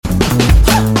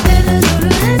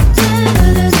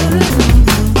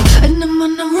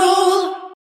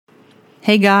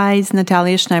Hey guys,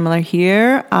 Natalia Schneimler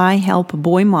here. I help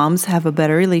boy moms have a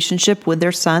better relationship with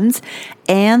their sons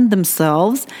and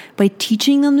themselves by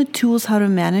teaching them the tools how to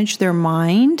manage their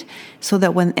mind so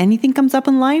that when anything comes up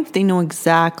in life, they know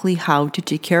exactly how to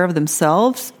take care of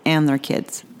themselves and their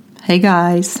kids. Hey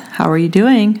guys, how are you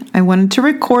doing? I wanted to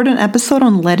record an episode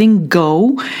on letting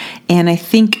go, and I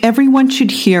think everyone should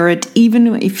hear it,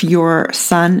 even if your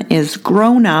son is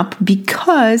grown up,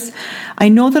 because I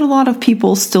know that a lot of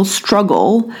people still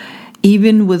struggle,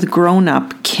 even with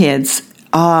grown-up kids,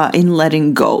 in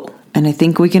letting go. And I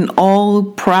think we can all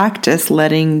practice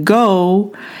letting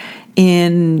go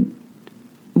in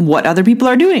what other people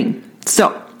are doing.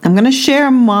 So I'm going to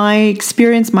share my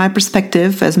experience, my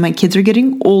perspective as my kids are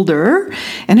getting older,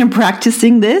 and I'm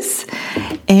practicing this,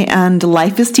 and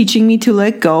life is teaching me to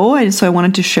let go, and so I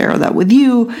wanted to share that with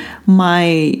you.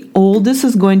 My oldest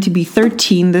is going to be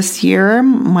 13 this year,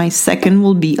 my second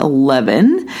will be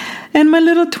 11, and my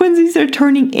little twinsies are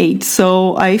turning 8,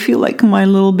 so I feel like my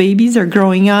little babies are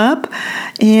growing up,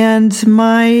 and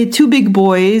my two big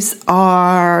boys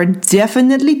are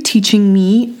definitely teaching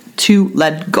me to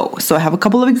let go. So I have a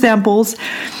couple of examples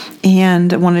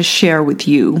and I want to share with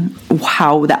you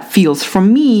how that feels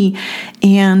from me.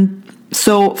 And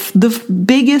so the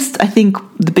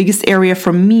biggest area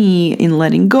for me in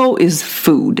letting go is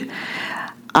food.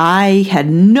 I had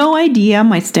no idea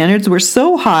my standards were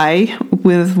so high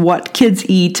with what kids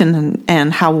eat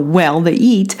and how well they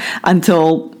eat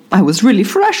until I was really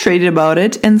frustrated about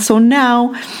it. And so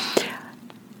now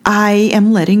I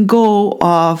am letting go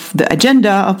of the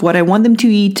agenda of what I want them to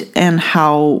eat and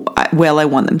how well I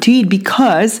want them to eat,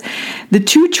 because the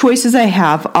two choices I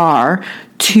have are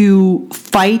to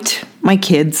fight my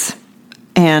kids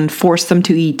and force them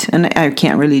to eat. And I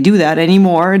can't really do that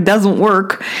anymore. It doesn't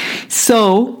work.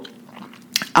 So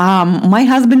my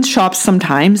husband shops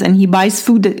sometimes and he buys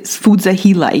foods that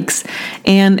he likes.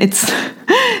 And it's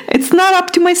not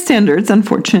up to my standards,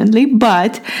 unfortunately,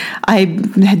 but I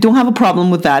don't have a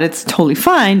problem with that. It's totally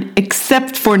fine,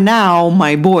 except for now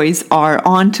my boys are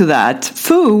onto that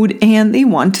food and they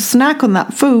want to snack on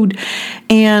that food.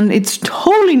 And it's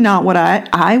totally not what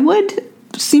I would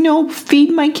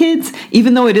feed my kids,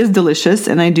 even though it is delicious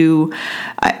and I do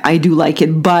like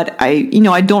it, but I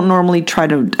don't normally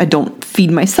I don't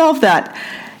feed myself that.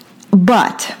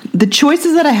 But the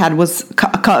choices that I had was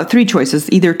three choices: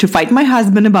 either to fight my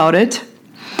husband about it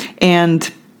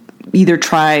and either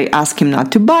ask him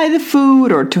not to buy the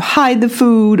food or to hide the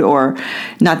food or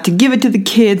not to give it to the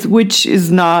kids, which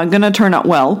is not going to turn out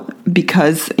well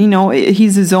because,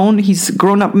 he's a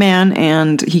grown-up man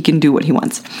and he can do what he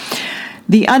wants.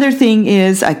 The other thing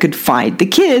is I could fight the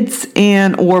kids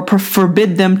or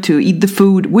forbid them to eat the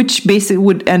food, which basically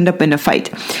would end up in a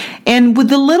fight. And with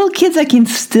the little kids, I can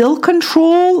still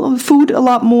control food a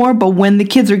lot more. But when the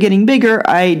kids are getting bigger,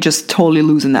 I just totally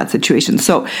lose in that situation.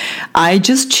 So I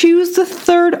just choose the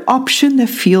third option that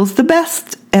feels the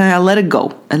best. And I let it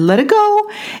go. And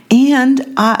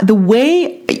the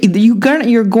way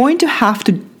you're going to have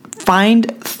to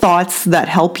find thoughts that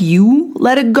help you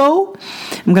let it go.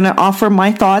 I'm going to offer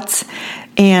my thoughts,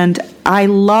 and I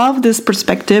love this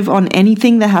perspective on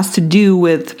anything that has to do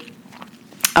with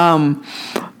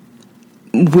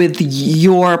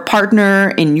your partner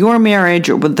in your marriage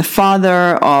or with the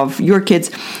father of your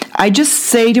kids. I just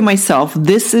say to myself,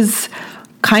 this is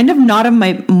kind of not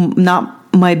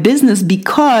my business,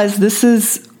 because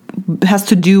this has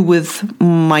to do with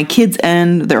my kids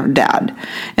and their dad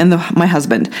and my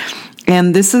husband.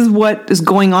 And this is what is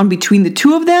going on between the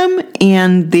two of them.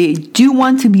 And they do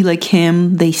want to be like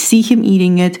him. They see him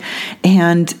eating it.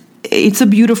 And it's a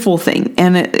beautiful thing.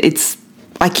 And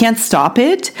I can't stop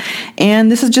it.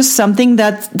 And this is just something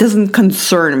that doesn't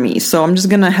concern me. So I'm just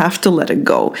going to have to let it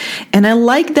go. And I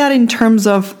like that in terms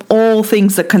of all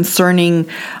things that concerning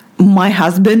my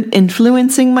husband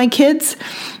influencing my kids.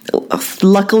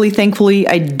 Luckily, thankfully,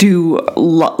 I do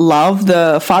love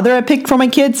the father I picked for my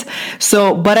kids.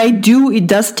 But it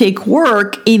does take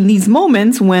work in these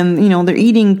moments when, they're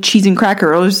eating cheese and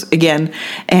crackers again.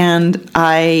 And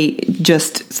I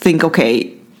just think,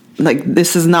 okay, like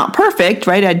this is not perfect,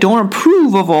 right? I don't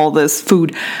approve of all this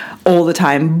food all the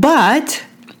time, but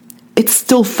it's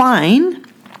still fine.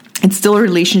 It's still a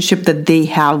relationship that they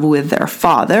have with their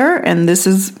father, and this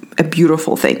is a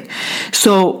beautiful thing.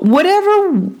 So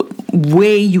whatever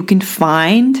way you can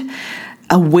find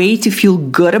a way to feel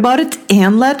good about it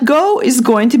and let go is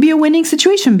going to be a winning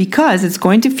situation, because it's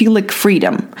going to feel like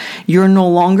freedom. You're no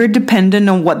longer dependent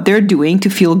on what they're doing to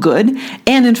feel good.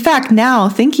 And in fact, now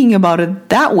thinking about it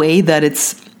that way, that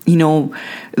it's,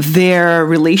 their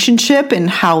relationship and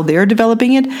how they're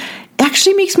developing it,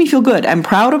 actually makes me feel good. I'm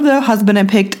proud of the husband I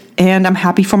picked, and I'm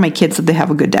happy for my kids that they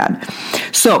have a good dad.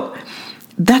 So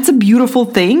that's a beautiful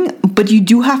thing, but you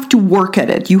do have to work at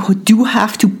it. You do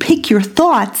have to pick your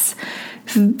thoughts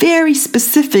very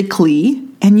specifically,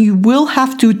 and you will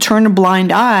have to turn a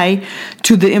blind eye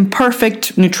to the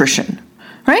imperfect nutrition,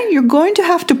 right? You're going to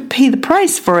have to pay the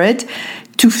price for it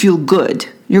to feel good.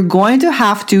 You're going to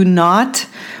have to not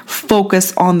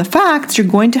focus on the facts. You're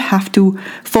going to have to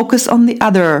focus on the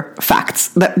other facts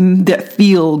that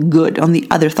feel good, on the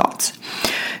other thoughts.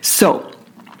 So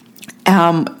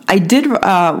I did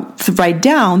write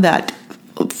down that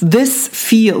this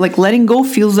feel like letting go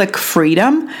feels like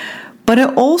freedom, but it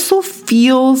also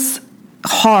feels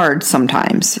hard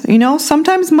sometimes.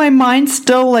 Sometimes my mind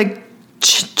still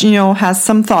has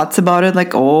some thoughts about it,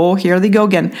 like, oh, here they go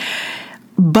again.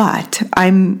 But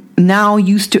I'm now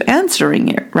used to answering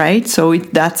it, right? So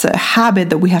that's a habit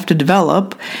that we have to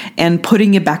develop and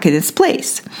putting it back in its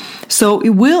place. So it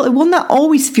will not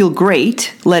always feel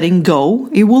great letting go.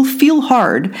 It will feel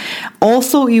hard.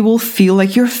 Also, it will feel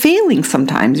like you're failing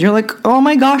sometimes. You're like, oh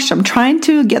my gosh, I'm trying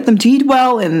to get them to eat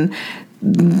well, and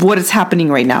what is happening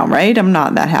right now, right? I'm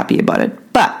not that happy about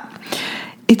it. But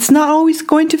it's not always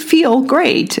going to feel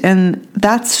great, and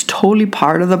that's totally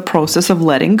part of the process of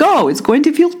letting go. It's going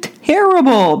to feel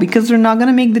terrible because they're not going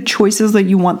to make the choices that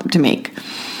you want them to make.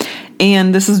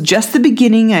 And this is just the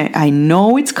beginning. I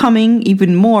know it's coming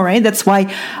even more, right? That's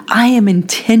why I am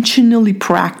intentionally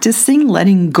practicing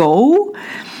letting go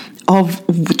of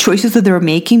choices that they're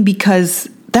making, because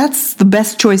that's the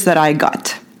best choice that I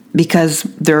got. Because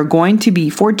they're going to be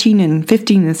 14 and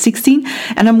 15 and 16,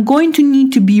 and I'm going to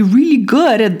need to be really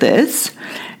good at this,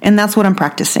 and that's what I'm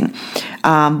practicing.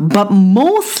 But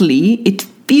mostly, it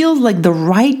feels like the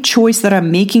right choice that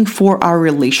I'm making for our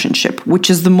relationship, which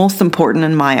is the most important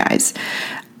in my eyes.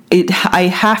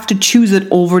 I have to choose it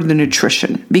over the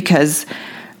nutrition, because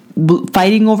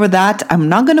fighting over that, I'm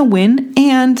not going to win,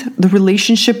 and the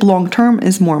relationship long term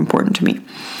is more important to me.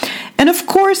 And of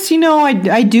course,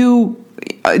 I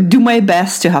do my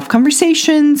best to have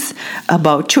conversations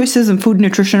about choices and food,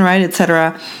 nutrition, right,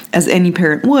 etc., as any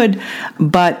parent would.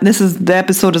 But the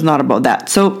episode is not about that.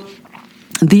 So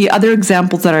the other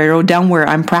examples that I wrote down where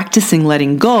I'm practicing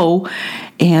letting go,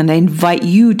 and I invite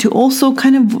you to also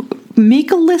kind of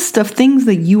make a list of things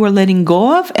that you are letting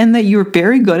go of and that you're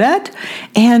very good at,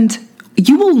 and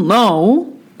you will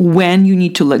know when you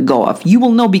need to let go of. You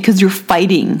will know because you're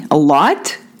fighting a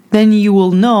lot. Then you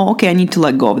will know, okay, I need to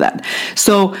let go of that.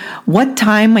 So what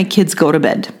time my kids go to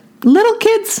bed? Little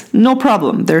kids, no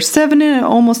problem. They're 7 and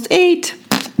almost 8.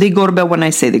 They go to bed when I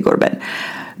say they go to bed.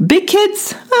 Big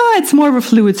kids, it's more of a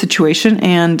fluid situation.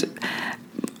 And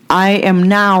I am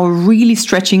now really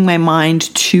stretching my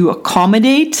mind to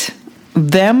accommodate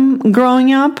them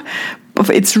growing up.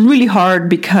 It's really hard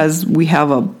because we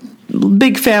have a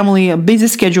big family, busy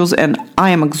schedules, and I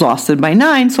am exhausted by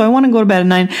 9, so I want to go to bed at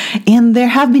 9. And there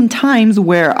have been times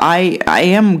where I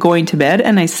am going to bed,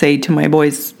 and I say to my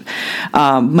boys,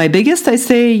 my biggest, I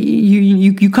say,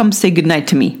 you come say goodnight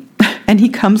to me. And he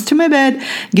comes to my bed,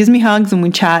 gives me hugs, and we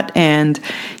chat, and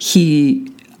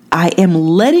I am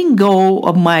letting go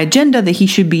of my agenda that he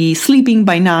should be sleeping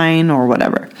by 9 or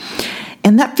whatever.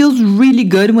 And that feels really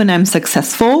good when I'm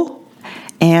successful.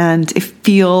 And it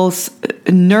feels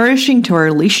nourishing to our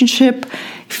relationship.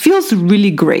 It feels really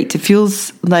great. It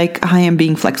feels like I am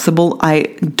being flexible.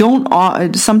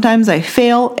 Sometimes I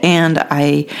fail and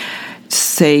I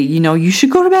say, you should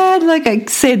go to bed. Like I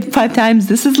said 5 times,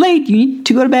 this is late. You need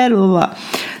to go to bed, blah, blah, blah.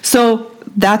 So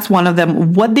that's one of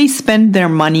them. What they spend their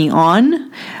money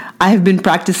on, I have been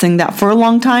practicing that for a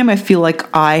long time. I feel like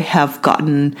I have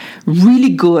gotten really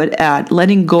good at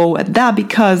letting go at that,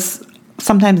 because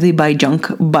sometimes they buy junk,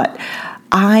 but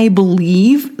I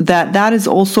believe that is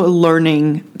also a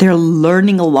learning. They're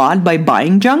learning a lot by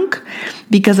buying junk,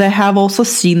 because I have also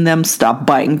seen them stop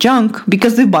buying junk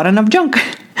because they bought enough junk.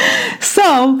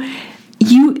 So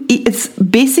it's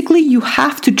basically you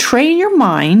have to train your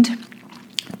mind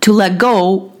to let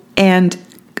go, and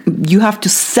you have to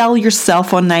sell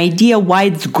yourself on the idea why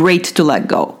it's great to let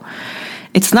go.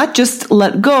 It's not just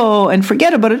let go and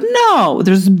forget about it. No,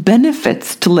 there's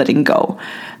benefits to letting go.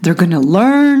 They're going to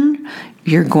learn.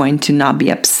 You're going to not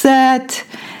be upset.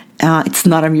 It's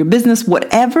not of your business.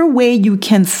 Whatever way you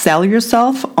can sell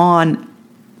yourself on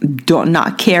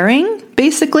not caring,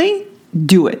 basically,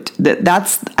 do it.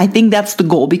 I think that's the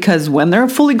goal, because when they're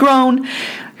fully grown,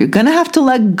 you're going to have to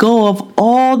let go of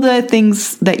all the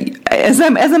things that, as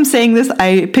I'm saying this,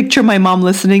 I picture my mom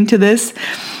listening to this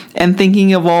and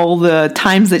thinking of all the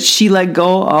times that she let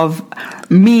go of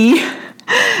me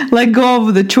let go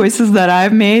of the choices that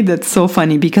I've made. That's so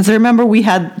funny because I remember we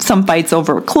had some fights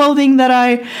over clothing that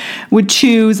I would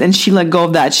choose, and she let go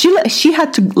of that. She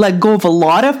had to let go of a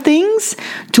lot of things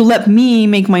to let me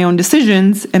make my own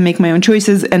decisions and make my own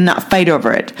choices and not fight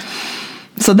over it.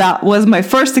 So that was my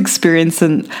first experience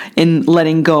in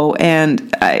letting go,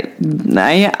 and I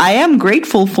am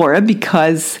grateful for it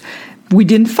because we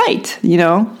didn't fight,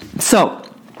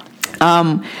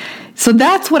 So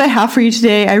that's what I have for you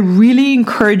today. I really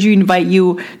invite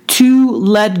you to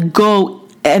let go,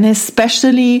 and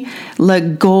especially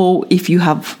let go if you're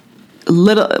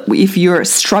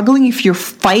struggling, if you're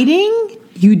fighting.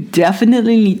 You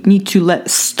definitely need to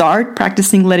start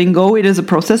practicing letting go. It is a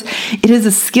process. It is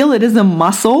a skill. It is a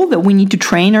muscle that we need to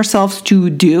train ourselves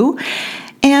to do.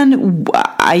 And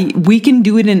we can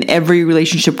do it in every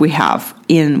relationship we have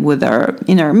in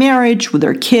our marriage, with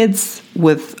our kids,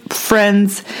 with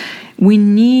friends. We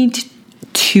need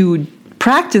to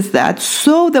practice that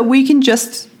so that we can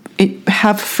just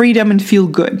have freedom and feel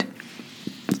good.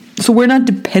 So we're not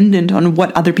dependent on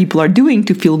what other people are doing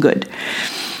to feel good.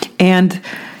 And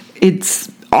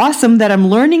it's awesome that I'm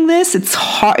learning this. It's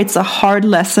hard. It's a hard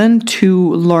lesson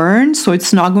to learn, so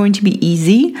it's not going to be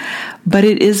easy, but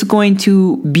it is going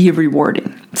to be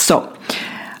rewarding. So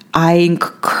I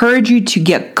encourage you to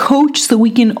get coached so we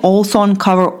can also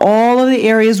uncover all of the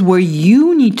areas where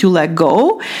you need to let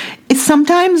go. It's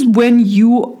sometimes when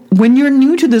you're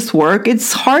new to this work,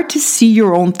 it's hard to see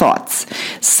your own thoughts.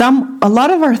 A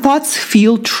lot of our thoughts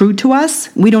feel true to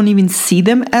us. We don't even see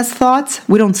them as thoughts.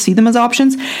 We don't see them as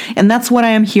options. And that's what I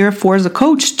am here for as a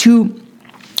coach, to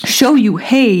show you,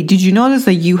 hey, did you notice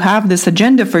that you have this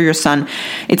agenda for your son?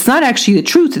 It's not actually the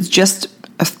truth. It's just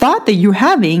a thought that you're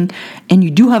having, and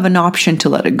you do have an option to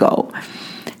let it go.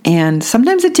 And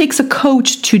sometimes it takes a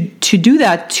coach to do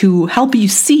that, to help you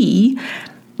see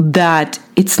that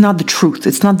it's not the truth.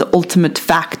 It's not the ultimate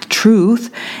fact truth.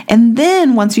 And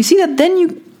then once you see that, then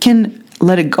you can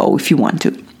let it go if you want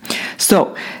to.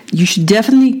 So you should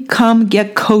definitely come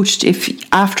get coached. If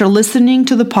after listening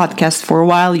to the podcast for a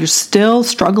while, you're still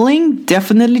struggling,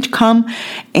 definitely come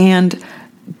and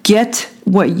get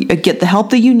the help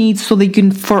that you need so that you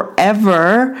can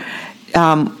forever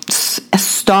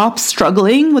stop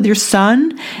struggling with your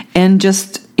son and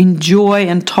just enjoy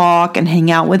and talk and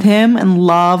hang out with him and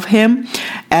love him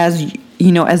as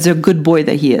a good boy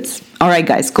that he is. All right,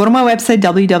 guys, go to my website,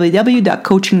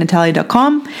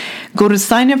 www.coachingnatalia.com. Go to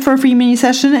sign up for a free mini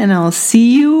session, and I'll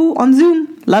see you on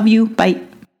Zoom. Love you. Bye.